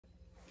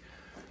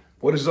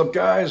What is up,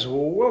 guys?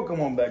 Well,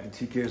 welcome on back to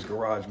TK's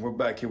Garage. We're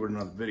back here with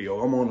another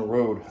video. I'm on the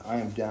road. I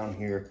am down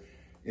here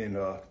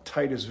in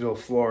Titusville,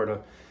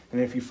 Florida. And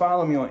if you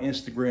follow me on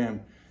Instagram,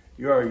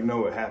 you already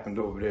know what happened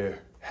over there.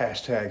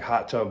 Hashtag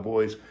Hot Tub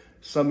Boys.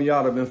 Some of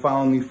y'all have been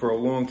following me for a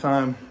long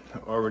time.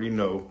 Already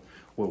know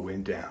what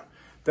went down.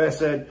 That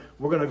said,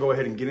 we're going to go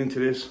ahead and get into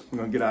this. We're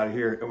going to get out of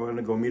here and we're going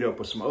to go meet up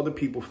with some other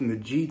people from the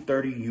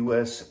G30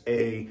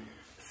 USA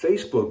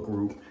Facebook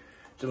group.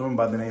 Gentleman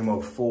by the name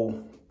of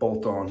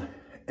FullBoltOn Garage.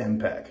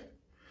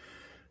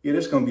 Yeah,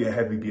 this is going to be a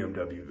heavy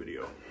BMW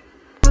video.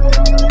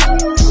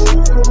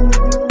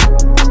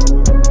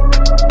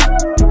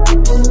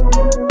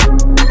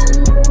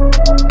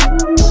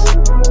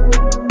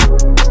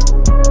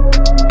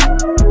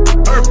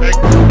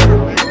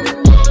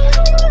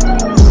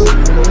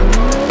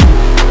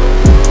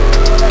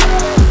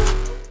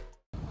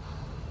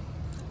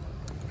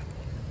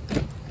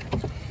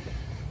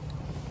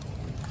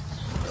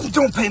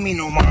 Don't pay me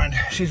no mind.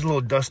 She's a little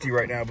dusty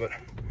right now, but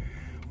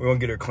we're gonna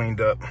get her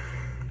cleaned up.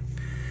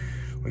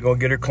 We're gonna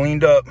get her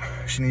cleaned up.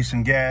 She needs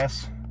some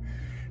gas.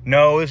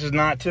 No, this is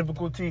not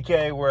typical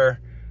TK where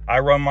I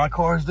run my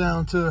cars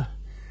down to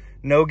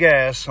no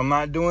gas. I'm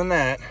not doing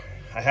that.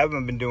 I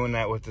haven't been doing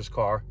that with this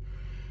car.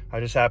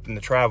 I just happened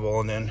to travel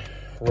and then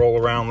roll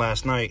around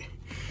last night.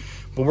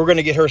 But we're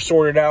gonna get her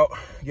sorted out,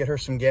 get her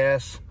some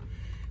gas.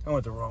 I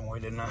went the wrong way,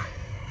 didn't I?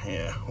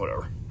 Yeah,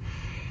 whatever.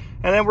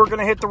 And then we're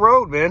gonna hit the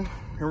road, man.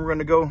 And we're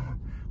gonna go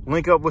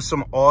link up with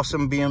some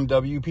awesome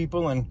BMW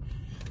people, and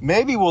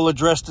maybe we'll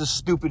address this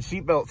stupid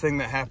seatbelt thing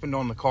that happened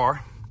on the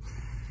car.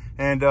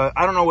 And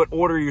I don't know what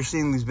order you're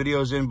seeing these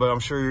videos in, but I'm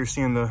sure you're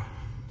seeing the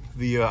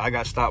I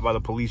got stopped by the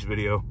police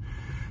video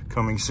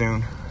coming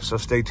soon. So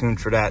stay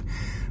tuned for that.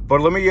 But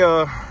let me,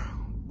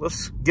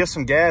 let's get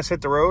some gas,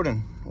 hit the road,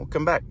 and we'll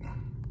come back.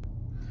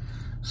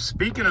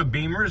 Speaking of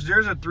Beamers,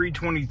 there's a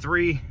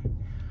 323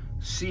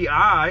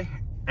 CI.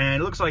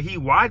 And it looks like he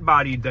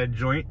wide-bodied that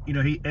joint. You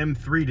know, he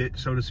M3'd it,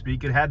 so to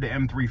speak. It had the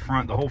M3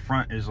 front. The whole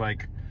front is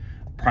like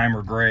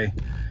primer gray.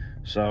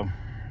 So,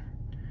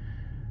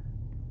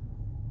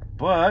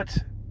 but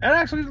it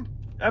actually,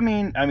 I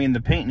mean, the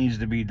paint needs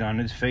to be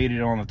done. It's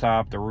faded on the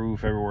top, the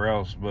roof, everywhere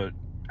else. But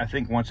I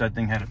think once that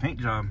thing had a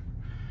paint job,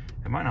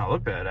 it might not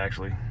look bad,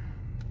 actually.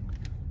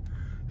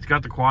 It's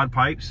got the quad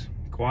pipes,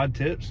 quad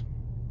tips.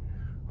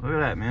 Look at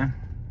that, man.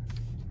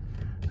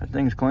 That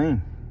thing's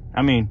clean.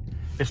 I mean,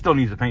 it still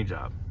needs a paint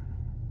job.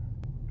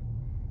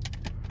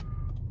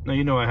 Now,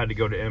 you know I had to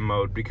go to M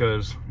mode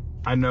because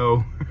I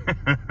know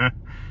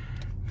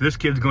this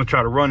kid's gonna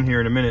try to run here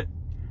in a minute,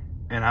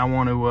 and I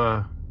want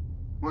to,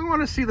 we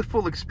want to see the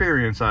full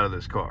experience out of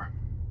this car.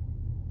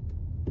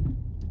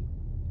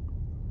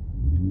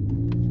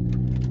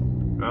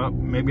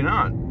 Maybe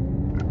not.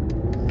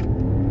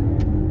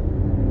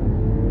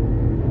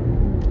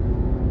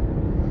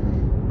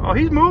 Oh,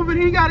 he's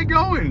moving. He got it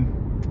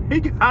going. He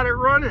got it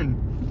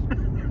running.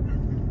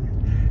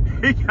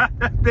 He got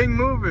that thing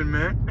moving,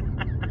 man.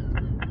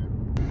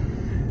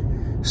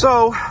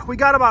 So we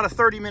got about a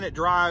 30-minute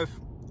drive.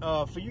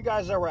 For you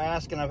guys that were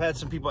asking, I've had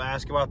some people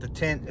ask about the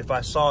tint, if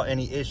I saw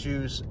any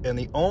issues. And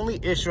the only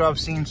issue I've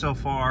seen so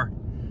far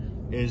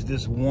is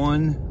this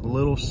one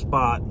little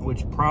spot,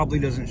 which probably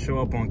doesn't show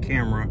up on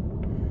camera,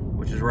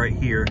 which is right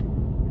here.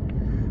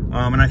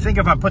 And I think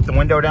if I put the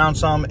window down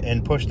some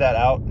and push that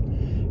out,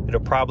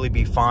 it'll probably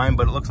be fine.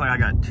 But it looks like I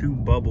got two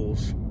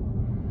bubbles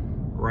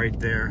right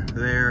there,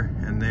 there,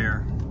 and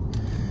there.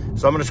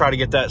 So I'm gonna try to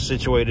get that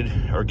situated,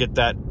 or get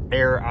that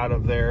air out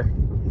of there,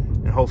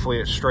 and hopefully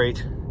it's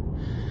straight.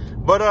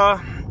 But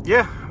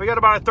yeah, we got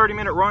about a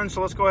 30-minute run,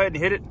 so let's go ahead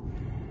and hit it,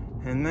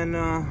 and then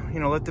you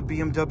know, let the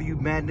BMW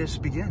madness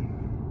begin.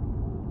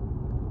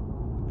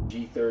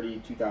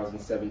 G30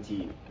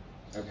 2017.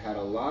 I've had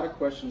a lot of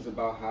questions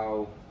about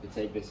how to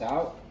take this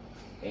out,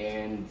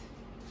 and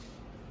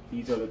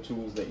these are the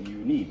tools that you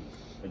need: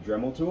 a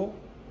Dremel tool,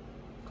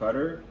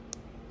 cutter,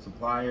 some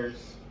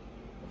pliers,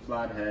 a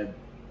flathead,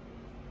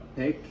 a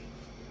pick,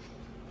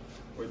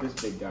 or this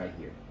big guy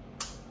here.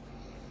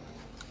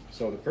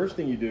 So the first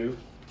thing you do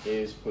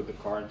is put the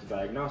car into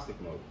diagnostic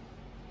mode.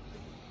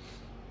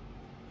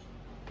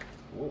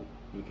 Whoa,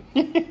 you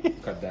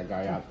can cut that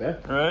guy out there.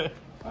 All right.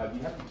 Do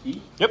you have the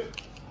key? Yep.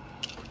 Get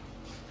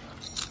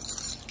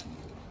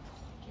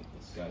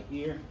this guy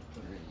here,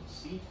 put it in the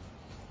seat.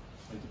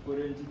 And to put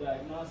it into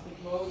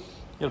diagnostic mode,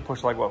 You gotta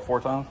push like what,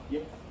 4 times?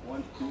 yep,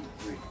 1, 2,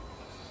 3.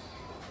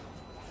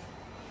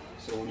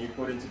 So when you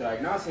put into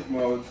diagnostic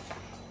mode,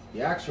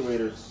 the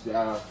actuator's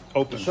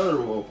Open. the shutter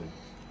will open.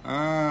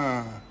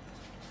 Ah.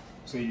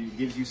 So it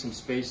gives you some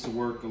space to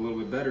work a little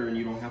bit better, and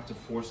you don't have to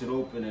force it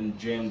open and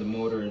jam the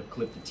motor and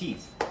clip the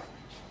teeth.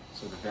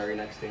 So the very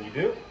next thing you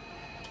do,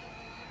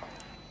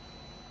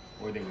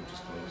 or they would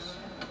just close.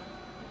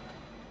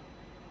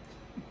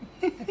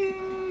 They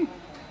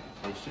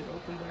should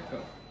open back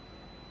up.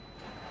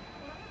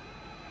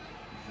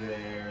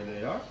 There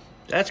they are.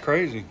 That's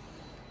crazy.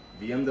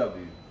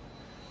 BMW.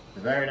 The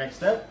very next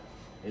step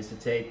is to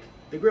take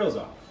the grills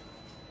off.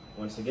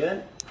 Once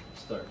again,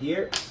 start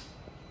here,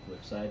 flip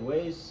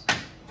sideways,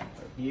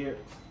 start here,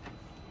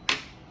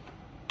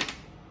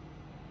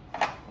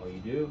 all you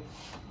do is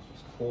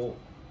just pull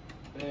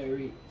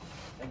very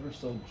ever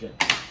so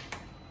gently.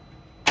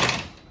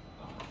 And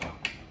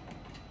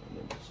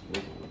then just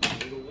wiggle.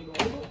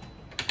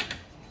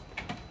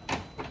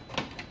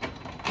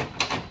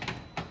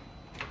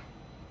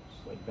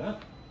 Just like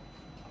that.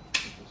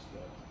 Just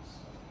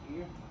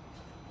here.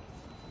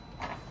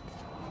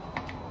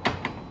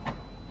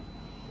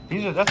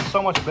 That's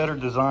so much better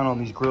design on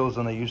these grills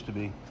than they used to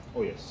be.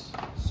 Oh yes,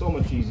 so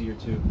much easier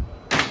too.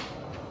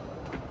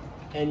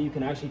 And you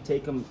can actually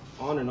take them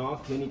on and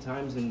off many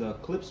times and the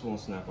clips won't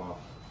snap off.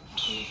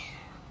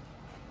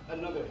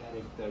 Another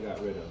headache that I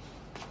got rid of.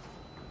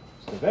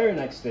 So the very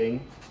next thing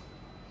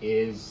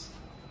is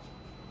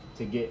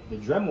to get the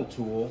Dremel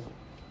tool,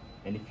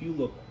 and if you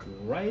look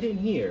right in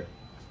here,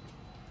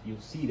 you'll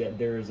see that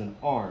there is an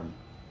arm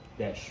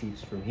that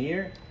shoots from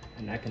here,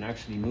 and I can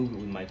actually move it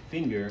with my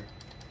finger.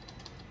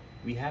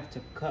 We have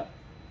to cut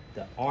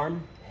the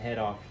arm head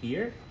off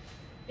here,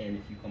 and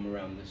if you come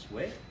around this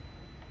way,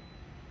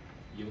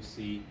 you'll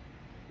see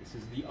this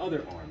is the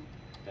other arm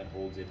that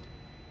holds it.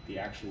 The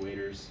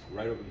actuator's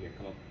right over here.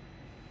 Come up,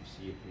 you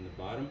see it from the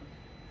bottom.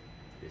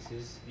 This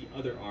is the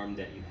other arm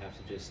that you have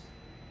to just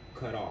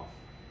cut off.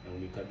 And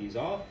when you cut these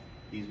off,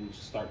 these will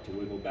just start to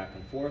wiggle back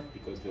and forth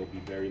because they'll be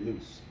very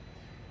loose.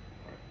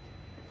 All right.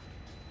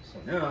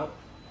 So now,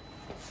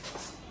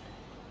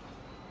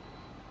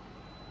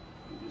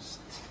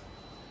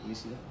 let me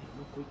see that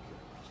real quick.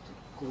 Just take a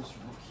closer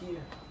look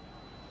here.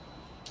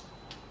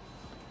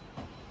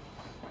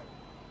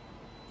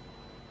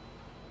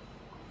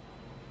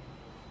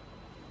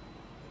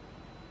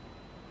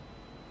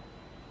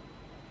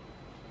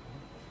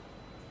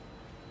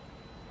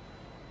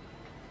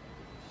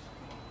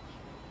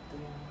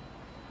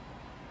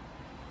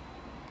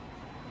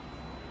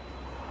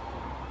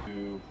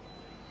 To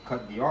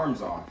cut the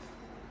arms off,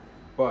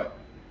 but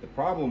the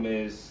problem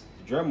is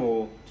the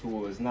Dremel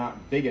tool is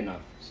not big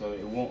enough, so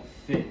it won't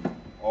fit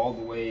all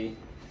the way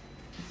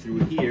through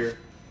here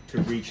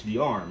to reach the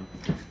arm,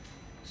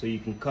 so you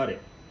can cut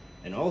it.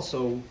 And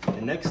also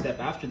the next step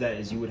after that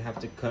is you would have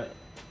to cut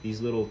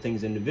these little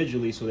things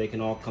individually so they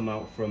can all come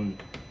out from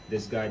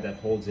this guy that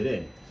holds it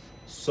in.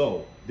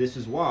 So this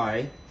is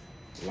why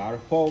a lot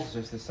of folks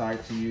just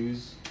decide to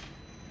use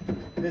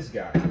this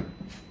guy.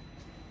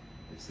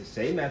 It's the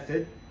same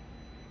method.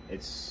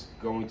 It's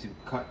going to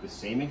cut the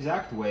same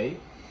exact way,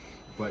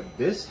 but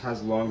this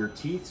has longer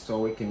teeth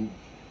so it can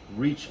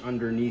reach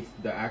underneath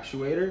the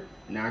actuator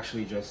and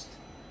actually just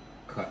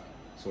cut.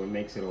 So it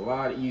makes it a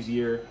lot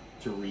easier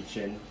to reach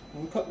in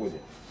and cut with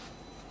it.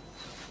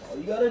 All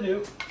you gotta do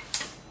is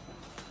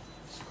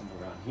come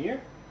around here.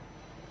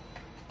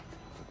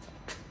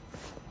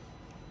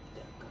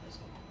 That guy's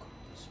gonna go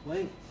this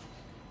way.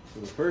 So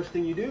the first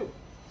thing you do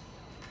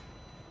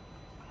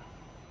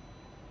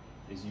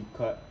is you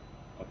cut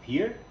up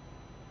here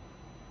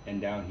and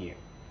down here.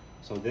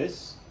 So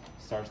this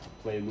starts to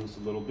play loose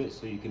a little bit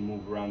so you can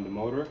move around the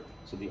motor,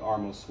 so the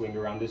arm will swing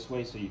around this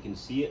way so you can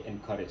see it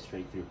and cut it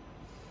straight through.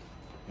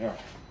 All right,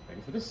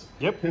 ready for this?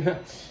 Yep.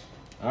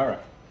 All right,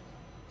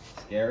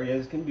 scary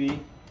as can be,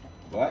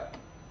 but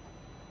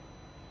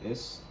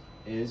this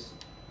is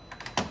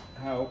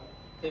how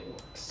it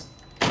works.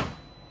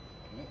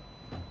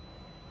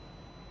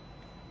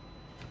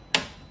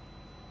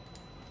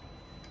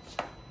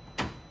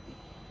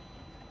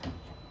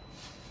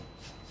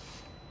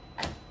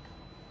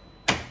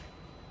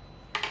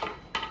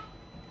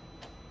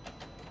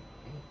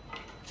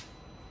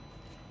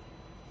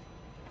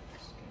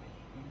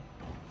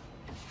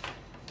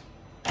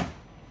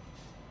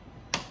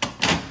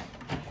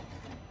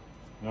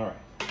 All right,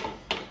 so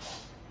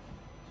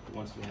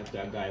once we have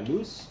that guy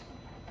loose,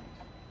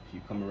 if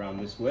you come around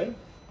this way,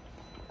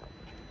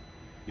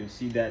 you'll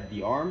see that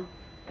the arm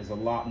is a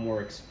lot more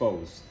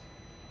exposed.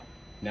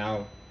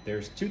 Now,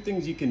 there's two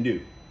things you can do.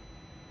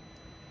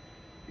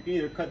 You can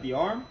either cut the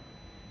arm,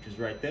 which is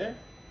right there,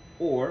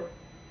 or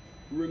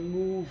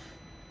remove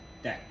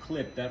that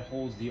clip that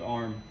holds the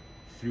arm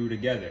through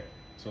together.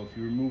 So if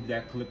you remove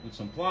that clip with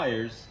some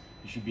pliers,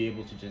 you should be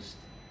able to just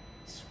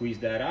squeeze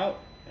that out,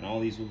 and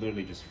all these will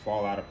literally just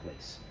fall out of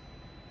place.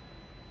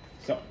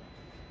 So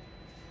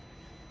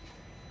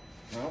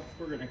now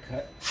we're gonna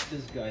cut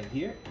this guy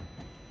here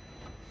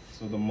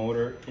so the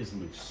motor is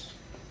loose.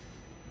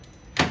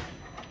 All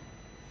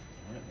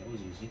right, that was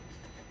easy.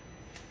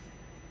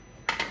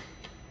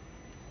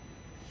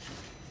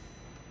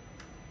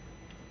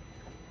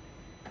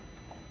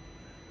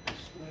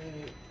 This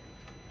way.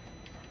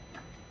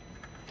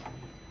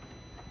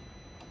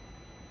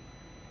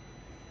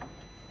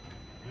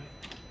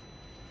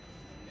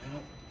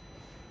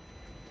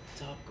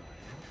 Top guy.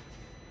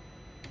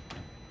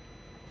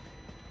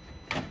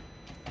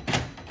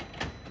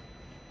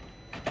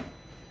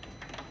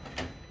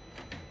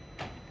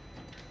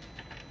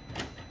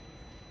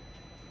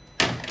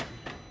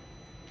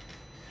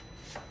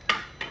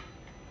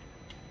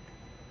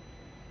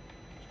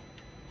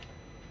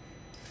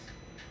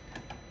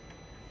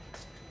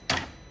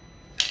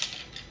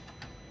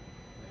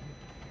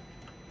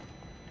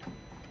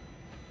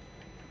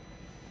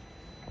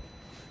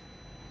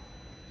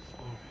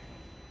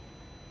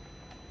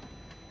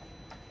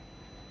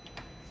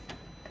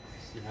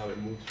 how it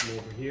moves from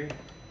over here,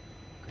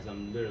 because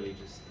I'm literally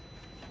just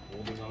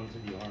holding on to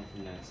the arm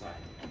from that side.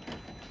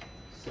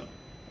 So,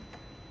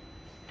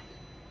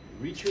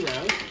 reach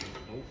around.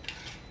 Oh.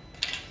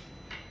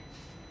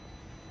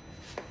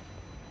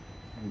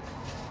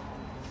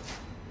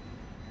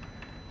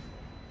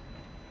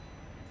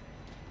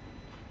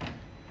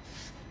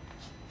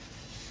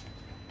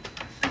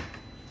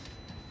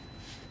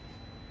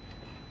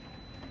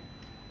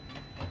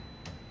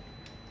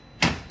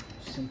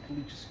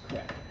 Simply just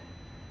crack it.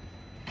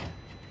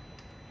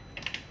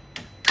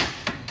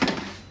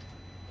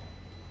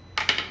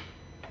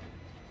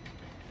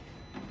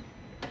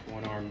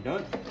 One arm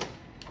done.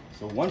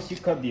 So once you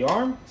cut the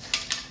arm,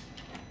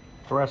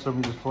 The rest of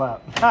them just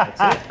flap. that's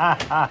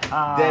it.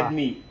 Dead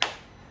meat.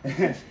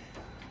 So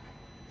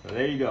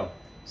there you go.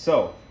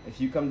 So if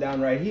you come down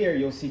right here,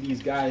 you'll see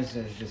these guys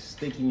that are just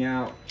sticking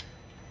out,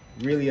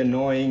 really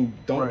annoying.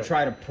 Don't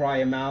try to pry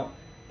them out.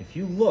 If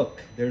you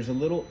look, there's a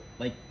little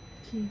like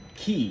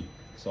key.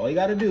 So all you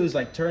got to do is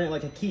like turn it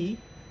like a key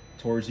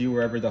towards you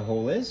wherever the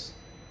hole is,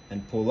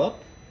 and pull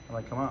up. And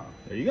like, come on.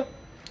 There you go.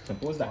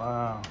 Simple as that.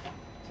 Wow.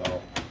 So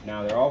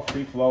now they're all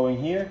free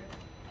flowing here.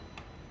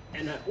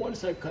 And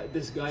once I cut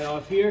this guy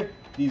off here,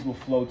 these will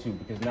flow too,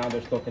 because now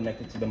they're still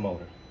connected to the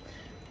motor.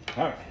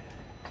 All right.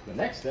 The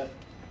next step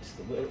is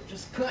to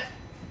just cut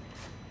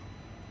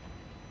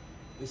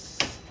this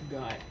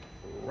guy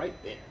right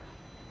there.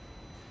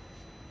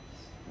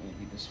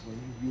 Maybe this way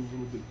will be a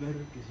little bit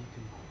better because you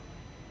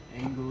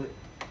can angle it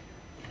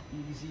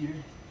easier.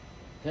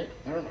 Okay,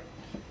 never mind.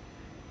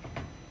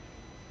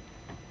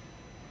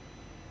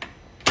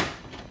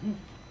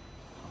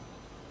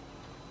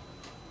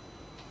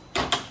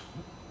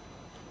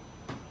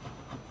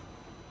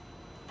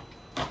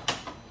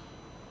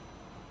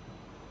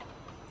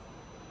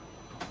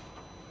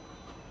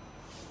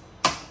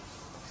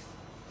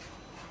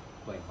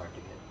 Quite hard to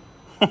get.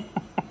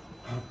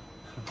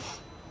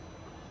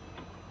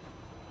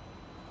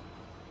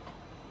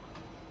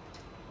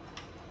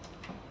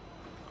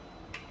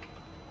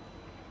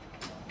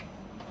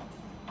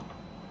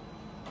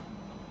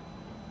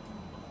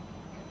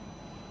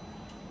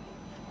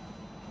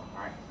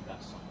 Alright,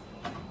 that's something.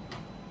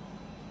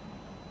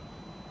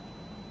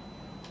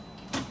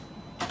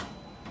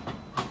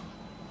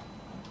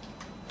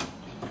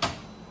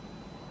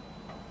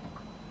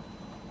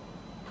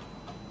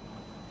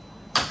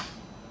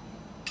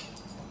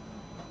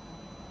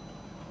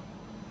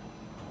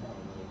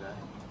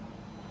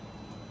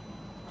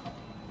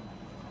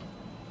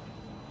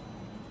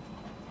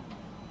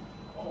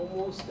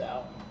 Almost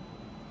out.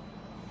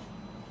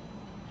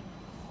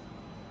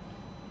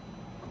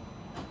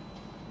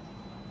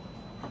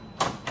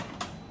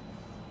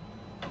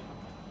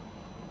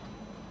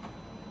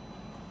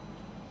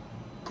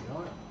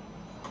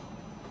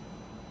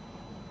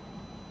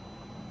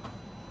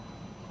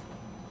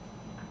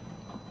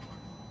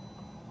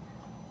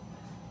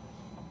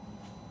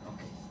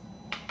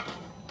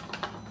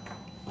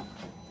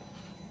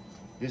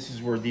 This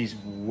is where these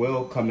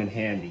will come in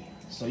handy.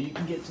 So you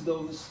can get to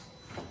those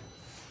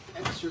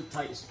extra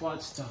tight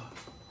spots that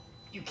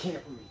you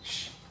can't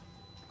reach.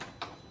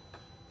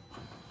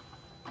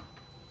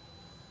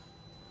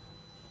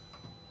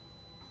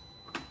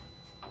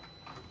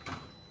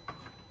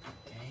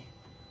 Okay.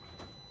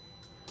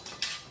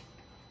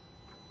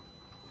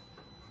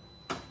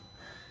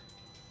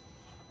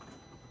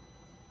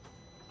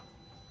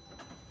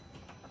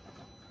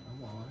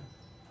 Come on.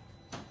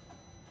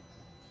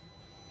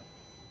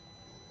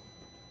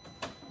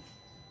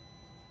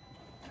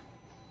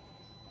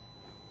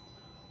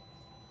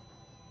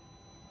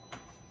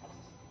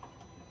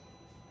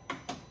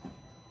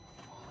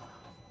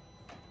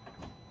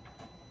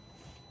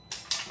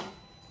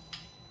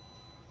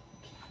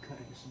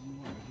 Some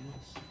more, I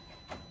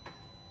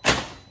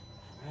guess.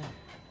 All right.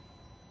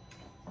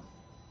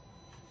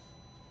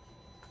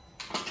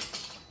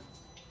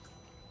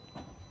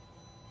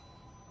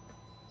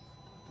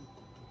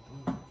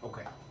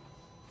 Okay.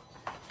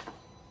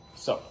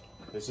 So,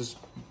 this is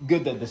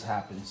good that this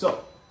happened.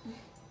 So,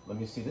 let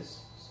me see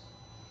this.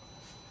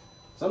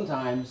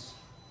 Sometimes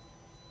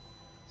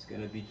it's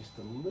going to be just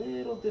a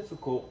little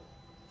difficult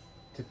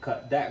to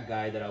cut that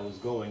guy that I was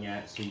going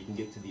at so you can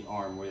get to the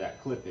arm where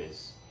that clip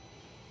is.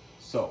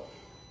 So,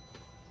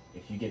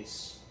 if you get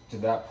to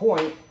that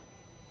point,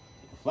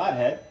 take a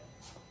flathead,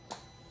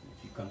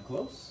 if you come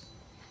close,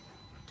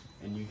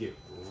 and you get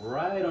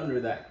right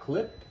under that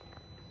clip,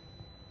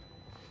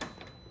 get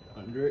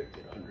under it,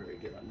 get under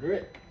it, get under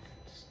it,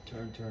 just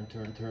turn, turn,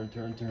 turn, turn,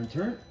 turn, turn,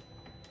 turn,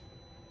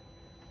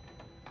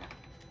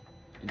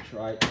 and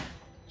try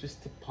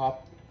just to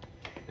pop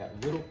that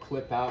little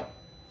clip out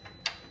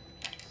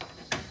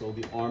so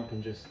the arm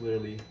can just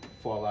literally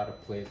fall out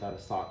of place, out of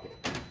socket.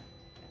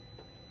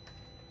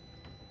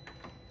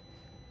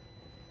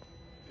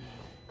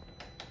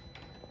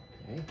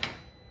 Okay.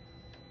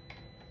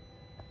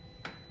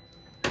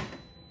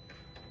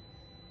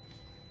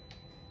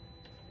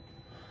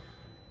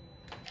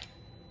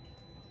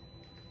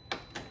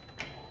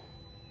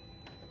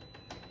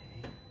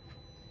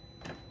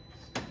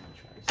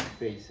 Try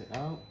space it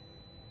out.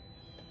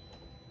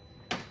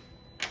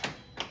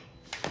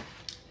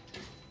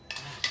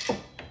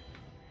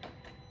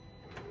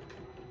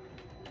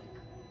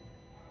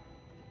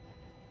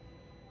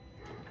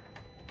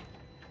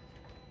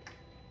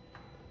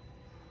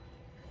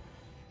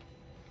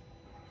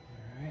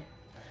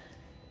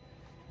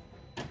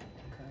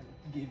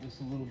 Give us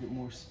a little bit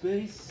more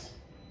space.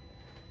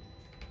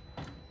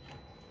 Okay,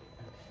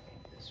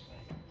 this way.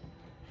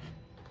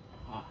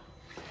 Ah.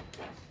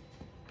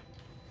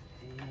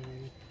 And there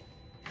we go.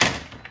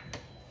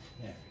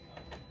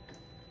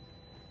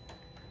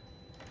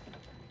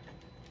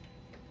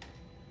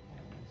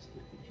 Let's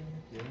get the jump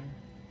there.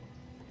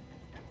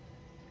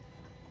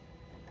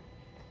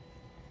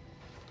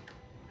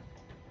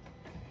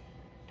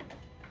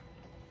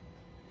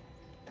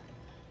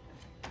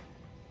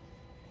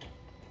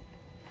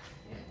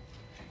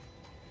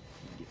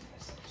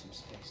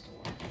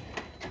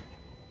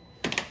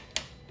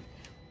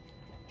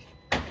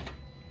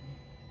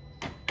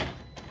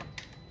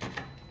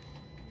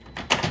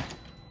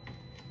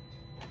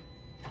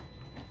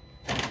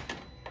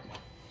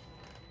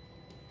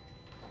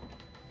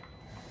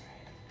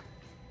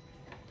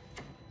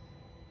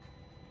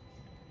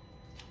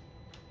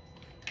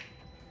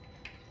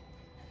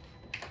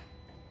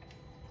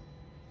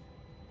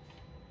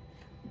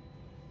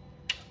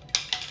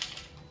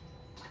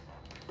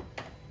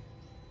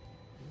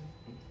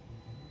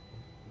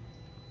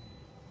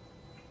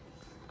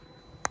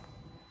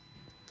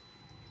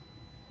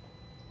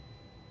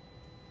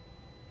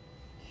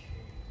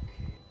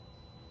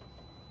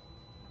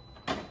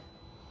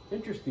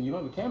 Interesting, you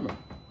don't have a camera.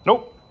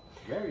 Nope.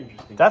 Very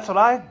interesting. That's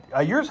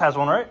what yours has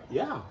one, right?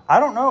 Yeah.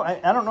 I don't know.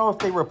 I don't know if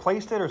they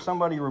replaced it or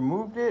somebody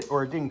removed it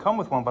or it didn't come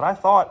with one, but I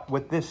thought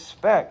with this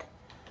spec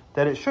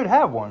that it should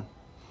have one.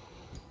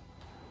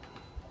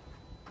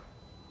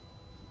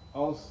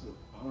 Also,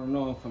 I don't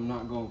know if I'm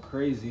not going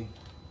crazy.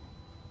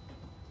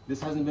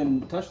 This hasn't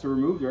been touched or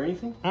removed or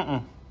anything?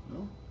 Mm-mm.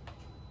 No?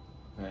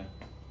 Okay.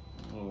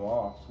 A little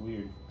off. It's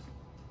weird.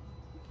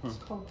 It's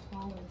called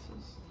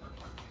tolerances.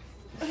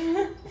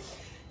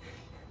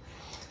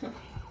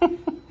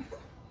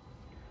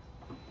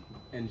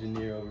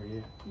 Engineer over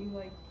here. You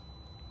like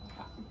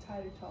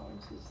tighter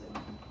tolerances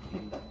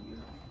than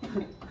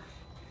BMW.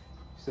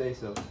 Say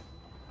so.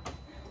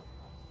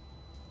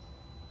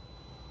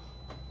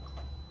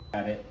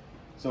 At it.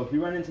 So if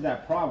you run into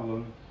that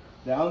problem,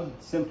 the only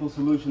simple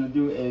solution to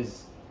do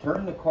is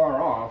turn the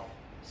car off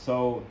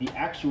so the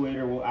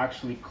actuator will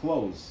actually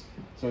close.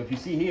 So if you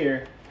see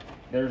here,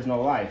 there's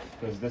no life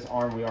because this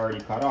arm we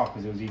already cut off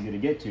because it was easy to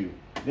get to.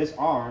 This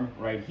arm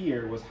right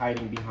here was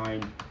hiding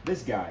behind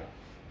this guy.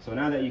 So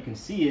now that you can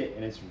see it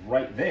and it's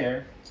right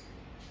there,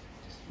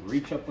 just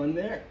reach up on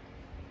there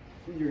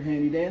with your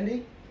handy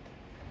dandy.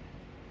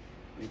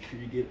 Make sure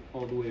you get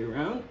all the way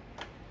around.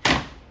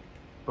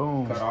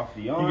 Boom. Cut off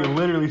the arm. You can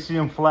literally see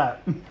them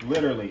flap.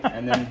 Literally.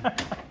 And then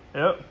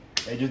yep.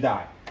 they just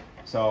die.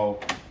 So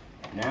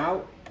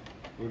now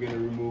we're going to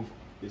remove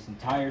this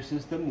entire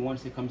system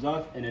once it comes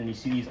off. And then you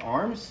see these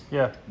arms?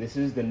 Yeah. This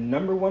is the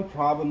 #1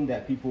 problem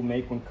that people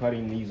make when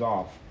cutting these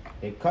off.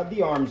 They cut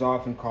the arms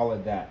off and call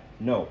it that.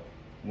 No.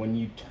 When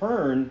you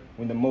turn,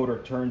 when the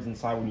motor turns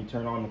inside, when you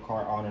turn on the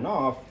car on and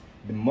off,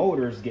 the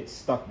motors get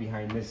stuck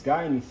behind this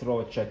guy and you throw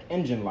a check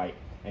engine light.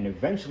 And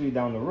eventually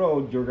down the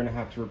road, you're gonna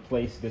have to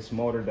replace this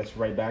motor that's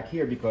right back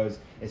here because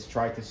it's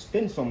tried to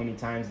spin so many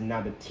times and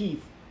now the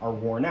teeth are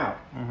worn out.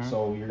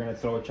 So you're gonna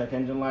throw a check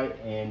engine light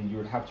and you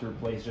would have to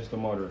replace just the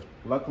motor.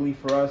 Luckily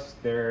for us,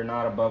 they're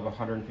not above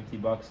 150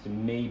 bucks to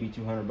maybe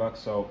 200 bucks.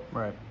 So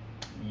right.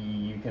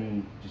 You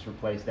can just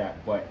replace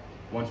that. But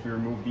once we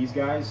remove these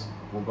guys,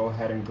 we'll go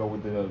ahead and go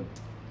with the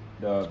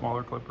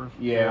smaller clippers.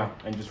 Yeah,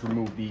 and just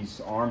remove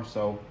these arms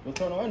so we'll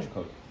throw no engine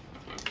coat.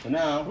 So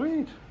now,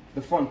 sweet.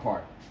 The fun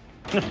part.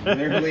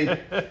 Literally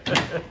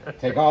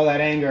take all that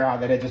anger out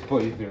that it just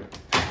put you through.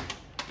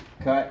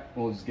 Cut.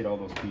 We'll just get all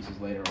those pieces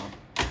later on.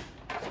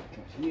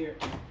 Cut here.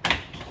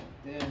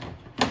 There.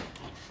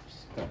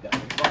 Just cut that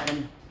at the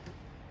bottom.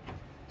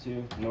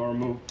 Two. And we'll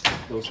remove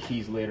those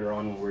keys later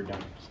on when we're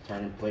done. Just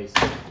turn in place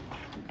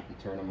and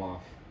turn them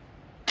off.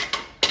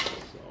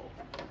 So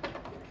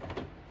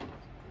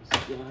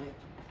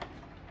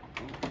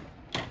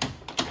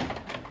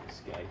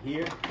this guy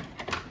here.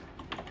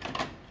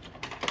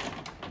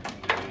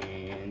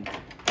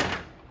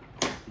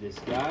 This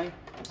guy.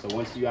 So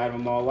once you add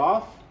them all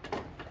off,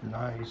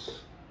 nice.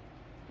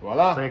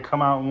 Voila. They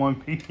come out in one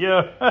piece.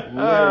 Yeah.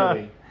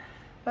 Literally.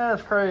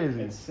 That's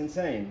crazy. It's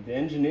insane. The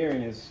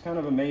engineering is kind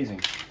of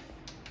amazing.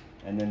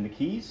 And then the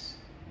keys,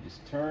 you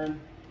just turn.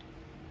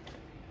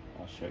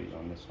 I'll show you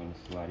on this one.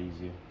 It's a lot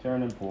easier.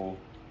 Turn and pull.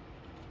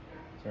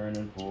 Turn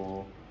and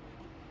pull.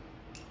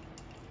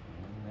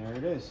 And there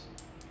it is.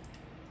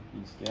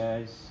 These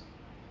guys.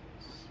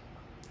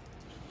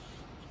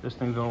 This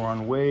thing's gonna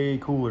run way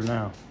cooler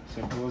now.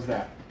 Simple as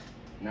that.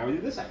 Now we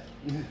do this side.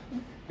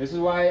 This is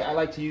why I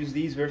like to use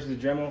these versus the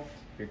Dremel.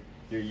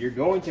 You're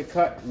going to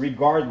cut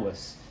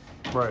regardless.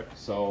 Right.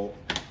 So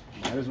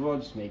might as well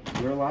just make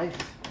your life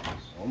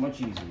so much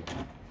easier.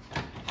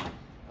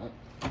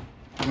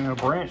 You know,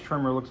 branch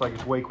trimmer looks like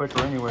it's way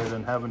quicker anyway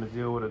than having to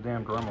deal with a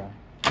damn Dremel.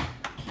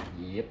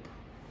 Yep.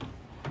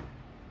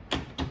 All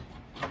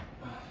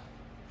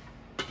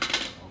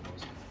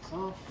those things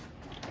off.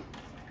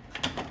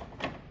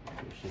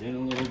 Push it in a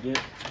little bit.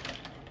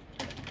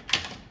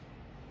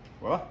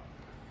 Well,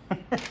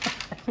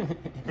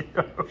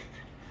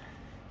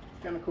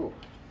 kind of cool.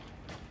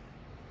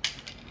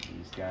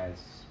 These guys,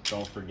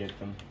 don't forget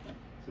them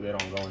so they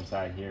don't go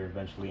inside here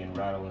eventually and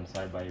rattle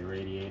inside by your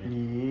radiator.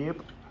 Yep.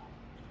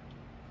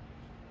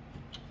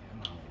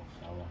 Come on, little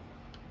fella.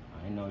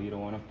 I know you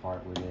don't want to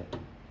part with it.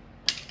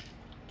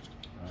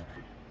 Alright.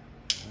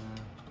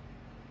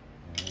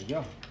 There we go.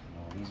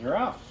 All these are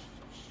out.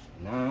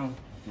 Now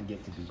I can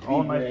get to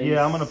the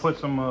yeah, I'm gonna put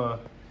some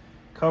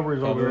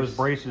covers over those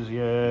braces.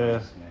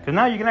 Yeah, because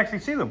now you can actually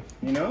see them.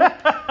 You know,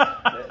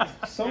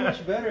 so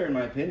much better in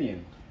my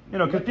opinion. You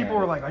know, because people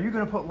were like, "Are you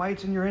gonna put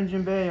lights in your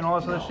engine bay and all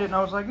this other shit?" And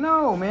I was like,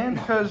 "No, man,"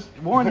 because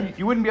one,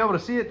 you wouldn't be able to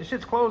see it. The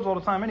shit's closed all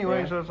the time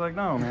anyway, so it's like,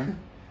 no, man.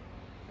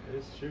 That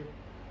is true.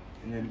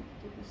 And then,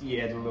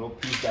 yeah, the little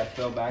piece that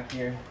fell back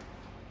here.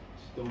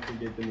 Just don't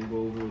forget them to go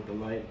over with the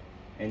light,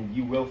 and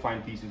you will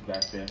find pieces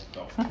back there.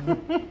 So.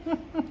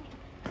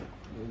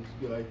 This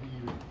guy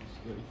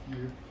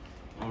here.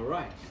 All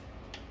right.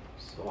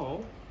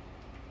 So,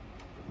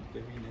 the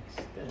very next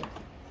step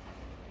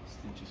is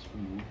to just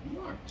remove the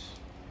arms.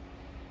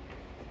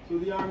 So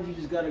the arms, you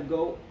just gotta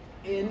go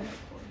in.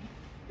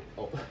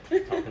 Oh,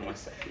 talking to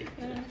myself here.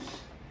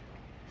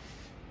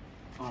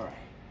 All right.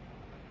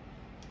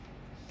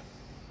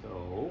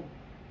 So,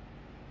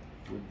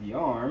 with the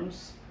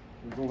arms,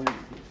 we're going to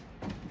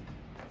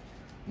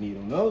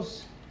needle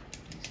nose,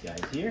 these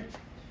guys here.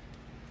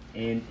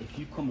 And if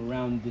you come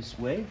around this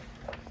way,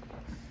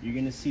 you're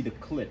gonna see the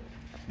clip.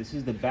 This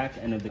is the back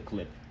end of the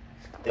clip.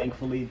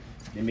 Thankfully,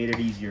 they made it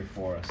easier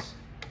for us.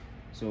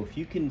 So if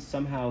you can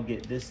somehow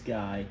get this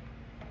guy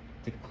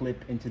to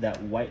clip into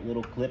that white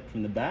little clip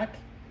from the back,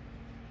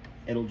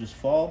 it'll just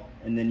fall,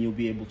 and then you'll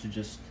be able to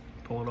just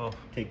pull it off.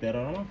 Take that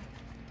on off.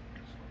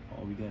 So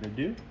all we gotta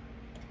do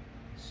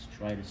is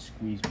try to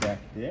squeeze back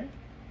there.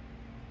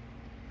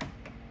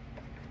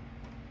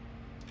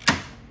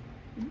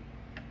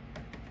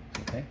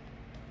 Okay.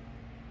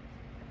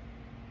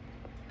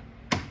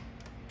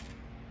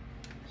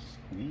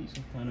 Squeeze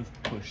and kind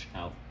of push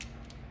out.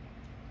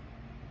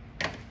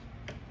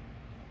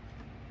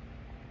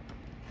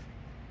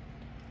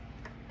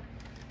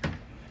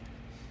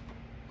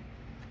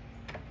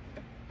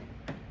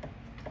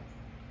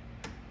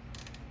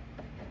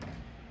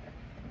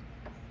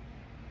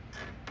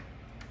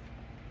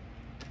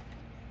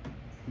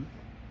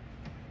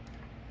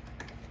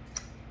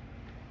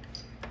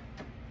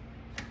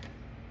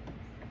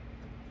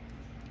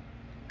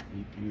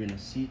 You're gonna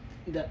see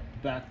that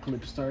back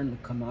clip starting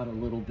to come out a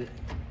little bit.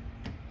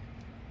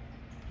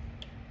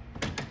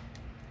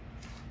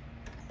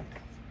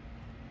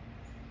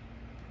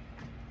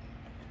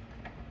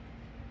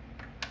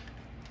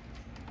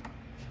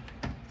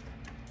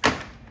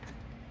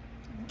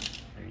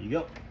 There you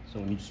go. So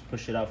when you just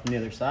push it out from the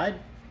other side,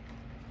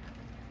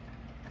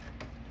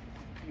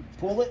 you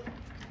pull it.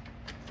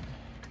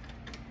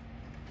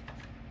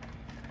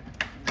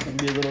 It's gonna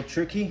be a little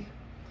tricky.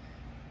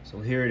 So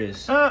here it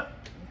is.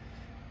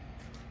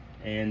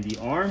 And the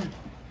arm,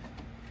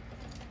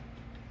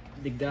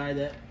 the guy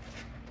that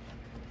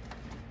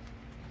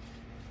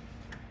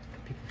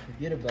people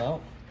forget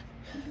about.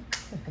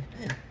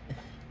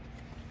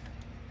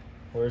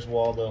 Where's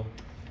Waldo?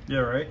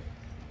 Yeah, right.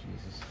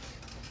 Jesus.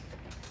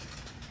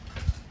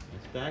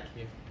 It's back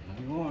here.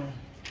 There you are.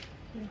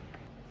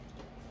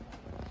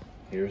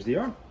 Here's the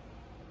arm.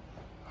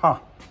 Huh.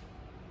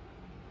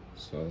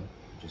 So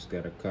just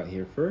gotta cut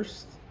here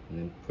first, and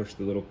then push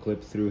the little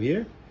clip through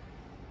here,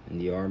 and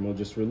the arm will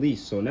just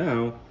release. So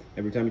now,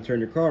 every time you turn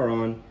your car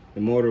on,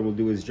 the motor will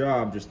do its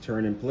job, just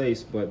turn in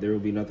place, but there will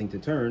be nothing to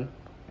turn.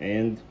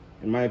 And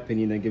in my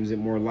opinion, that gives it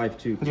more life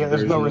too. Yeah,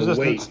 there's no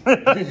resistance.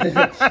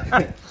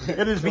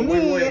 It is a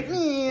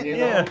win-win.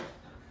 Yeah.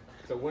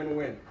 It's a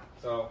win-win.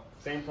 So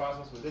same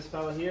process with this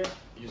fella here.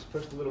 You just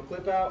push the little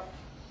clip out,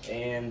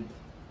 and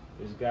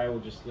this guy will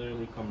just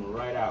literally come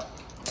right out.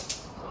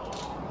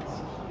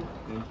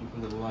 Thank you for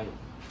the light.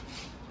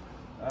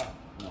 Ah,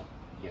 no.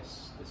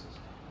 Yes, this is.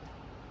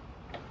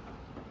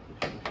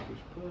 Push, push,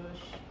 push,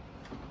 push.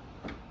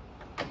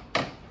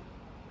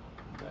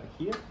 Back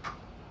here.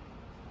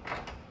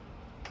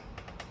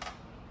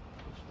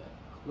 Push that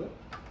clip.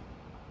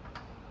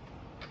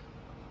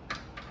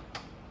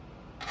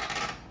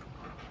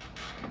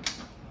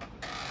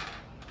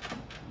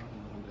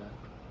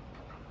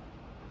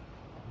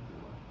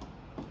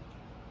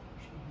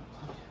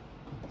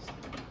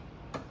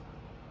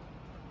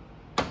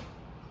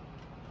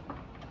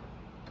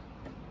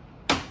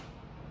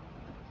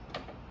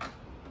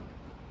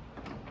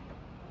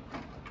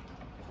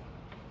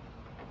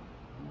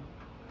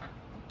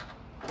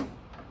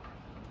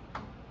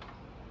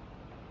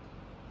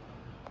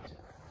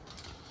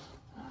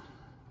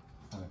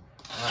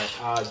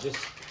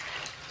 Just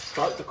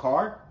start the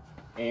car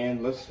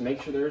and let's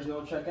make sure there's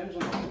no check engine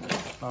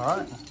light. All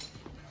right.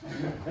 All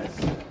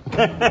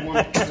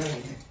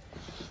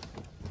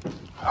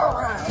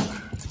right.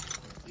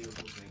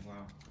 Beautiful thing,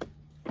 wow.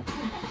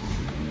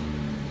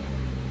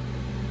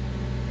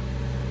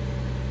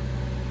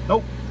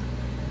 Nope.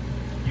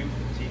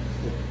 Beautiful teeth.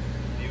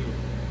 Beautiful.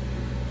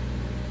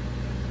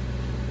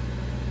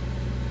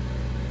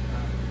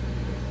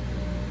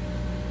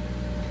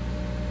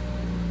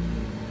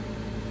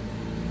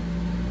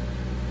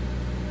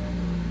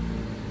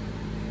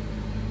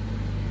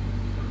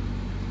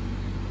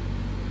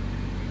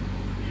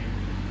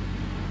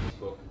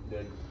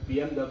 The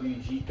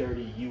BMW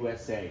G30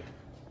 USA.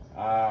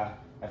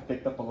 I've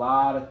picked up a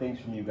lot of things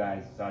from you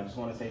guys, so I just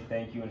want to say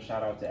thank you and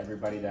shout out to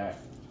everybody that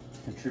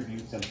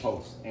contributes and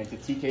posts, and to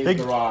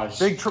TK's Garage.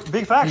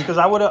 Big facts, because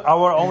I would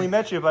only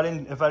met you if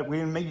we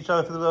didn't meet each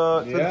other through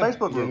the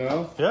Facebook group. You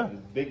know, yeah.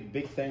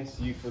 Big thanks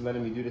to you for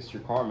letting me do this to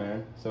your car,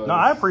 man. So no,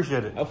 I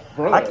appreciate it.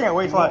 Brother, I can't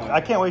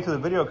wait till the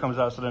video comes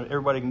out so that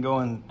everybody can go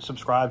and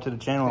subscribe to the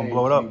channel and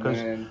blow it up,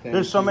 because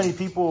there's so many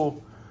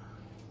people.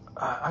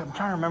 I'm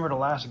trying to remember the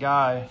last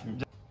guy.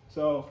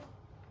 So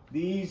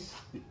the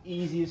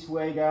easiest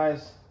way,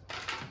 guys,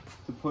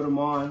 to put them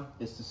on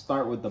is to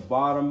start with the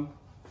bottom,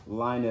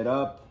 line it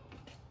up,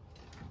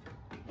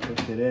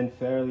 push it in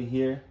fairly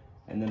here,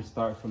 and then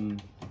start from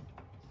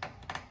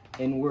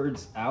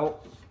inwards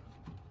out.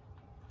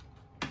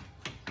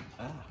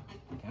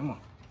 Come on.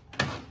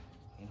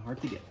 Ain't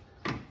hard to get.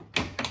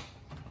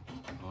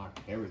 All right,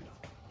 there we go.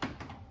 So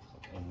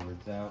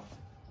inwards out,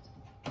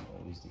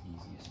 always the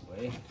easiest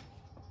way.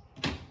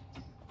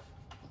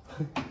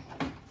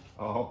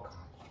 Oh,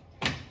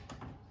 God.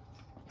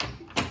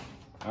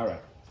 All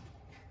right.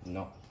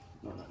 No.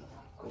 Go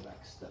back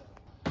a step.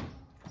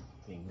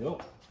 Bingo.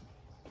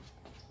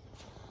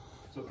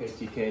 It's okay,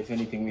 TK. If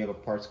anything, we have a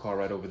parts car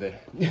right over there.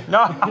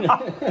 No,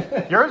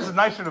 yours is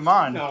nicer than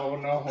mine. No,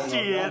 hold on.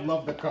 I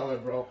love the color,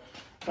 bro.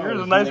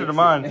 Yours is nicer than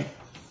mine.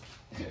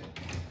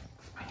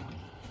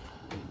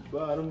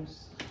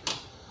 Bottoms.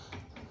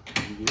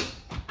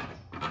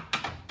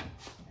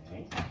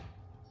 Okay.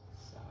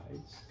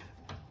 Sides.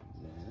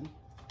 And then.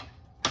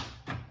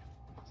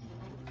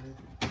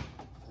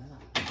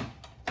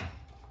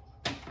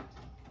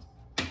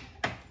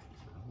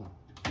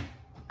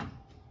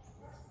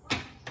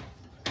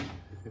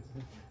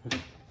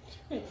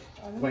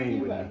 I don't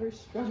think you've ever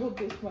struggled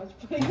this much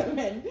putting them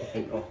in. There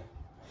you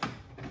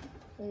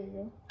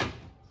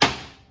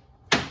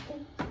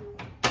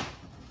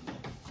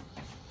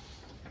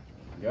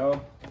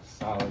go.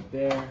 Solid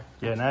there.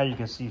 Yeah, now you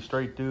can see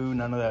straight through.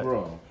 None of that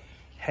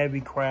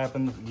heavy crap.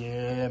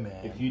 Yeah,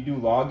 man. If you do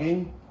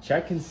logging,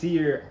 check and see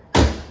your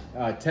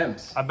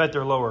temps. I bet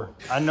they're lower.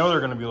 I know they're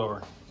going to be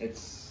lower.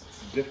 It's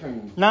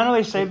different. Not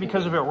only they say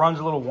because if it runs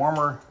a little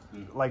warmer,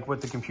 like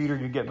with the computer,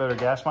 you get better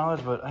gas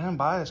mileage. But I didn't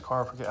buy this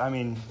car for. I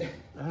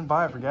didn't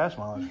buy it for gas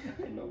mileage.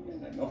 I know,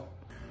 man. I know.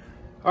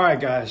 All right,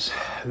 guys,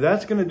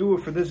 that's going to do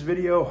it for this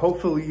video.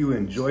 Hopefully you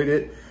enjoyed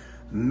it.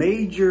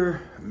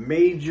 Major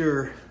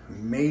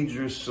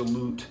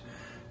salute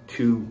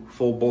to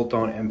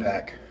FullBoltOn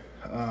Impact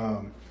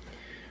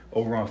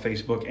over on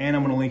Facebook. And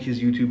I'm going to link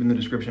his YouTube in the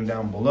description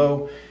down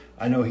below.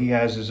 I know he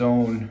has his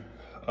own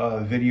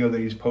video that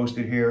he's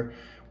posted here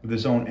with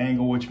his own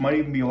angle, which might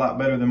even be a lot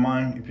better than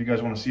mine. If you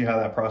guys want to see how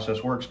that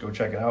process works, go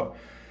check it out.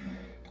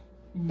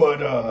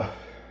 But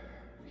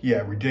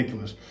yeah,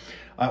 ridiculous.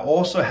 I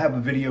also have a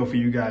video for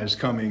you guys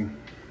coming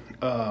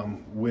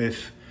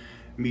with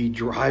me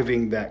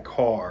driving that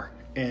car.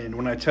 And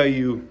when I tell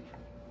you,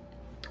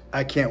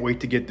 I can't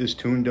wait to get this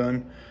tune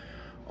done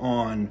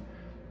on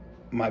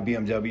my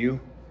BMW.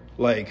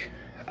 Like,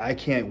 I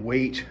can't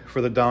wait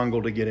for the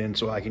dongle to get in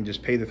so I can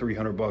just pay the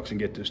 $300 and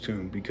get this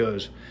tune,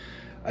 because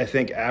I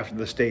think after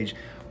the stage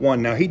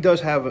one, now he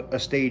does have a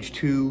stage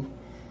 2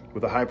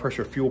 with a high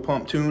pressure fuel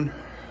pump tune.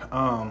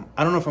 I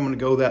don't know if I'm gonna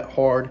go that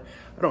hard.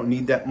 I don't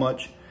need that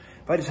much.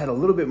 If I just had a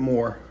little bit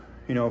more,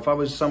 you know, if I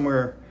was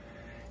somewhere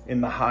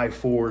in the high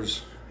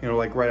 4s, you know,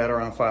 like right at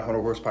around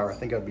 500 horsepower, I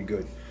think I'd be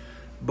good.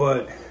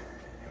 But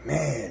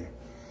man,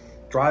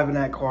 driving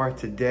that car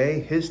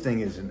today, his thing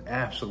is an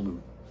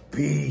absolute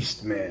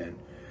beast, man.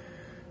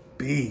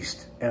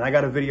 Beast. And I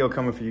got a video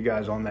coming for you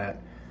guys on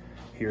that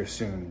here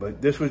soon.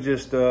 But this was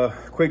just a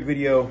quick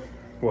video.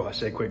 Well, I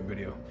say quick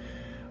video.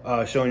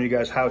 Showing you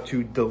guys how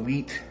to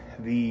delete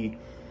the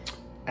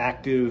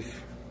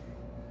active,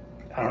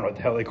 I don't know what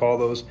the hell they call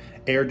those,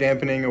 air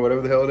dampening or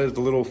whatever the hell it is,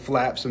 the little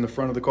flaps in the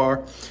front of the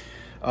car.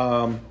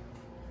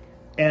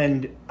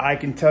 And I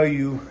can tell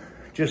you,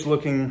 just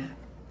looking,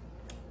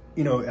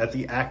 you know, at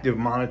the active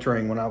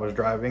monitoring when I was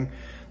driving,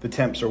 the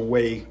temps are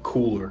way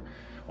cooler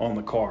on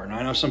the car. And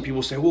I know some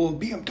people say, well,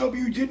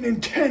 BMW didn't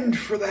intend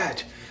for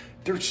that.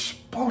 They're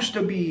supposed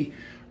to be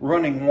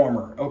running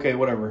warmer. Okay,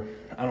 whatever.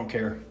 I don't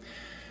care.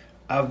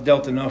 I've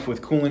dealt enough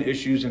with coolant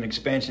issues and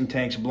expansion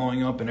tanks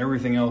blowing up and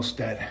everything else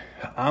that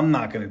I'm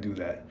not going to do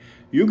that.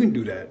 You can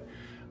do that.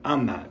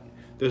 I'm not.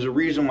 There's a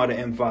reason why the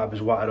M5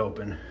 is wide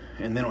open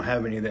and they don't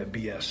have any of that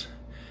BS.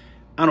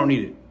 I don't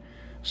need it.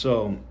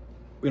 So,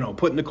 you know,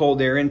 putting the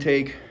cold air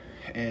intake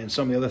and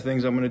some of the other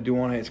things I'm going to do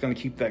on it, it's going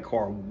to keep that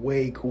car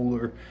way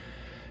cooler.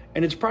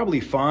 And it's probably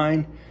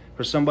fine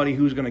for somebody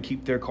who's gonna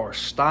keep their car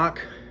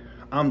stock.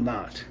 I'm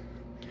not.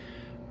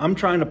 I'm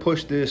trying to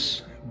push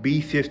this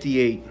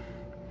B58.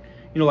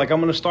 You know, like I'm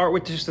gonna start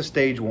with just the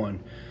stage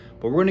 1,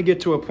 but we're gonna get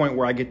to a point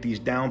where I get these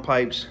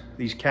downpipes,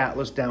 these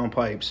catless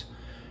downpipes,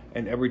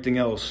 and everything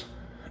else.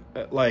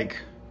 Like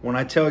when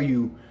I tell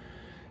you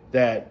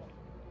that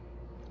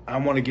I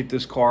want to get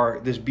this car,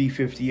 this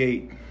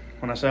B58,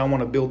 when I say I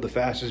want to build the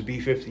fastest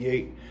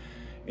B58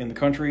 in the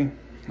country,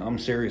 I'm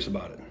serious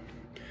about it.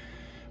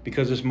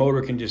 Because this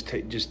motor can just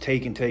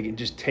take and take. It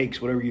just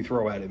takes whatever you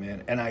throw at it,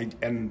 man.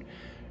 And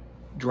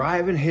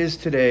driving his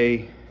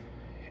today,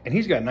 and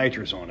he's got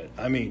nitrous on it.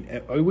 I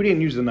mean, we didn't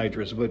use the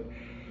nitrous, but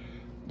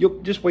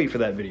you'll just wait for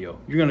that video.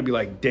 You're gonna be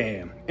like,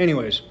 damn.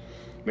 Anyways,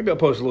 maybe I'll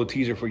post a little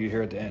teaser for you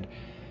here at the end.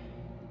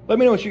 Let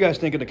me know what you guys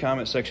think in the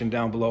comment section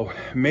down below.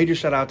 Major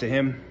shout out to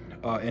him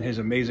and his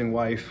amazing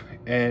wife,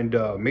 and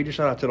major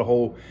shout out to the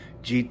whole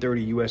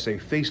G30 USA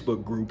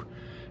Facebook group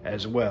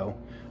as well.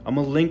 I'm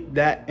gonna link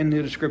that in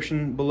the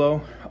description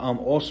below. I'm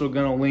also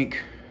gonna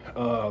link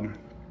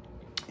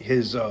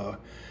his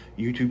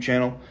YouTube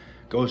channel.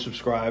 Go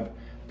subscribe,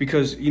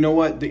 because you know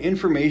what, the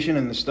information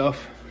and the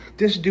stuff,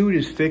 this dude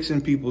is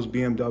fixing people's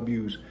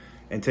BMWs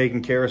and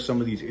taking care of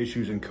some of these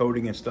issues and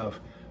coding and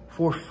stuff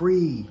for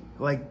free.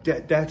 Like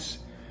that's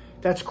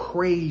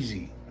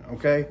crazy.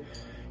 Okay,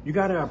 you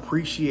got to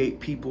appreciate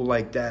people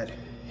like that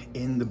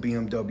in the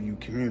BMW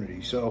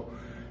community. So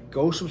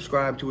go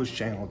subscribe to his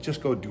channel.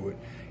 Just go do it.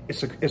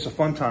 It's a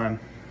fun time.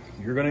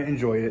 You're gonna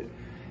enjoy it,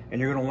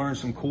 and you're gonna learn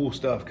some cool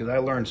stuff, because I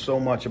learned so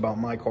much about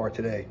my car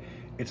today,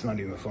 it's not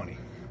even funny.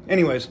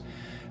 Anyways,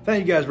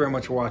 thank you guys very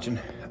much for watching.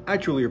 I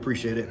truly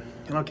appreciate it,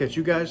 and I'll catch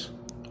you guys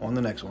on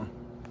the next one.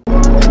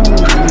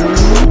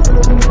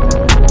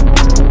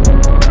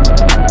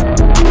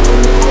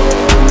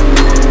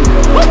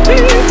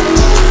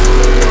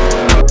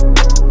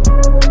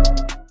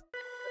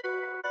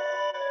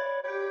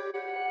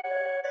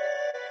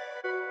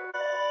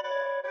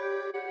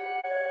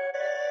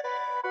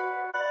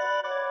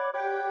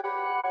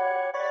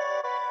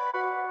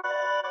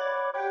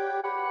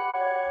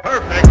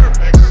 Perfect.